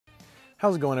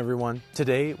How's it going, everyone?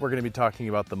 Today we're going to be talking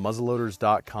about the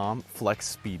Muzzleloaders.com Flex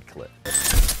Speed Clip.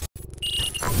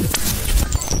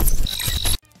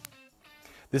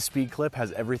 This speed clip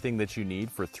has everything that you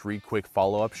need for 3 quick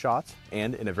follow-up shots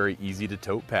and in a very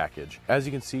easy-to-tote package. As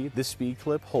you can see, this speed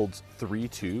clip holds 3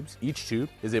 tubes. Each tube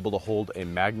is able to hold a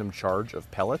magnum charge of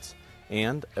pellets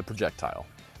and a projectile.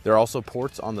 There are also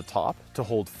ports on the top to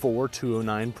hold 4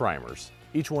 209 primers.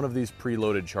 Each one of these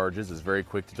preloaded charges is very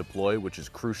quick to deploy, which is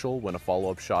crucial when a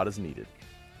follow-up shot is needed.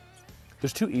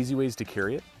 There's 2 easy ways to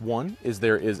carry it. One is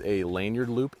there is a lanyard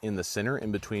loop in the center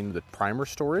in between the primer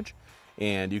storage,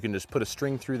 and you can just put a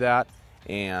string through that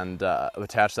and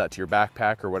attach that to your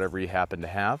backpack or whatever you happen to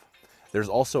have. There's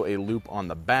also a loop on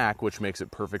the back, which makes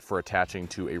it perfect for attaching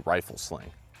to a rifle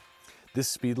sling. This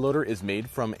speed loader is made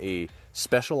from a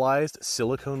specialized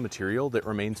silicone material that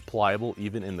remains pliable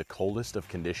even in the coldest of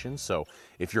conditions. So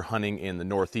if you're hunting in the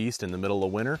Northeast in the middle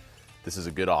of winter, this is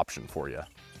a good option for you.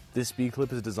 This speed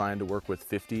clip is designed to work with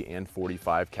 50 and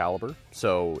 45 caliber.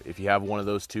 So if you have one of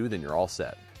those two, then you're all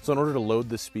set. So in order to load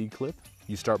this speed clip,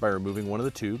 you start by removing one of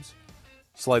the tubes,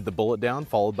 slide the bullet down,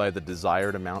 followed by the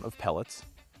desired amount of pellets,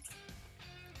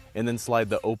 and then slide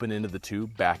the open end of the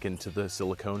tube back into the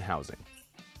silicone housing.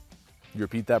 You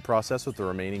repeat that process with the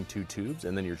remaining 2 tubes,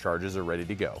 and then your charges are ready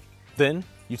to go. Then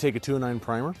you take a 209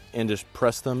 primer and just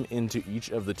press them into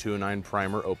each of the 209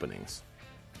 primer openings.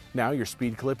 Now your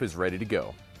speed clip is ready to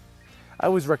go. I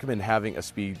always recommend having a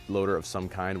speed loader of some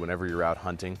kind whenever you're out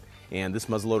hunting, and this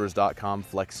Muzzleloaders.com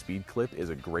Flex Speed Clip is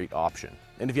a great option.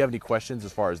 And if you have any questions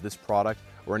as far as this product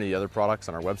or any other products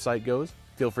on our website goes,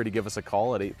 feel free to give us a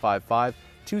call at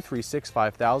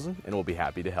 855-236-5000 and we'll be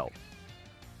happy to help.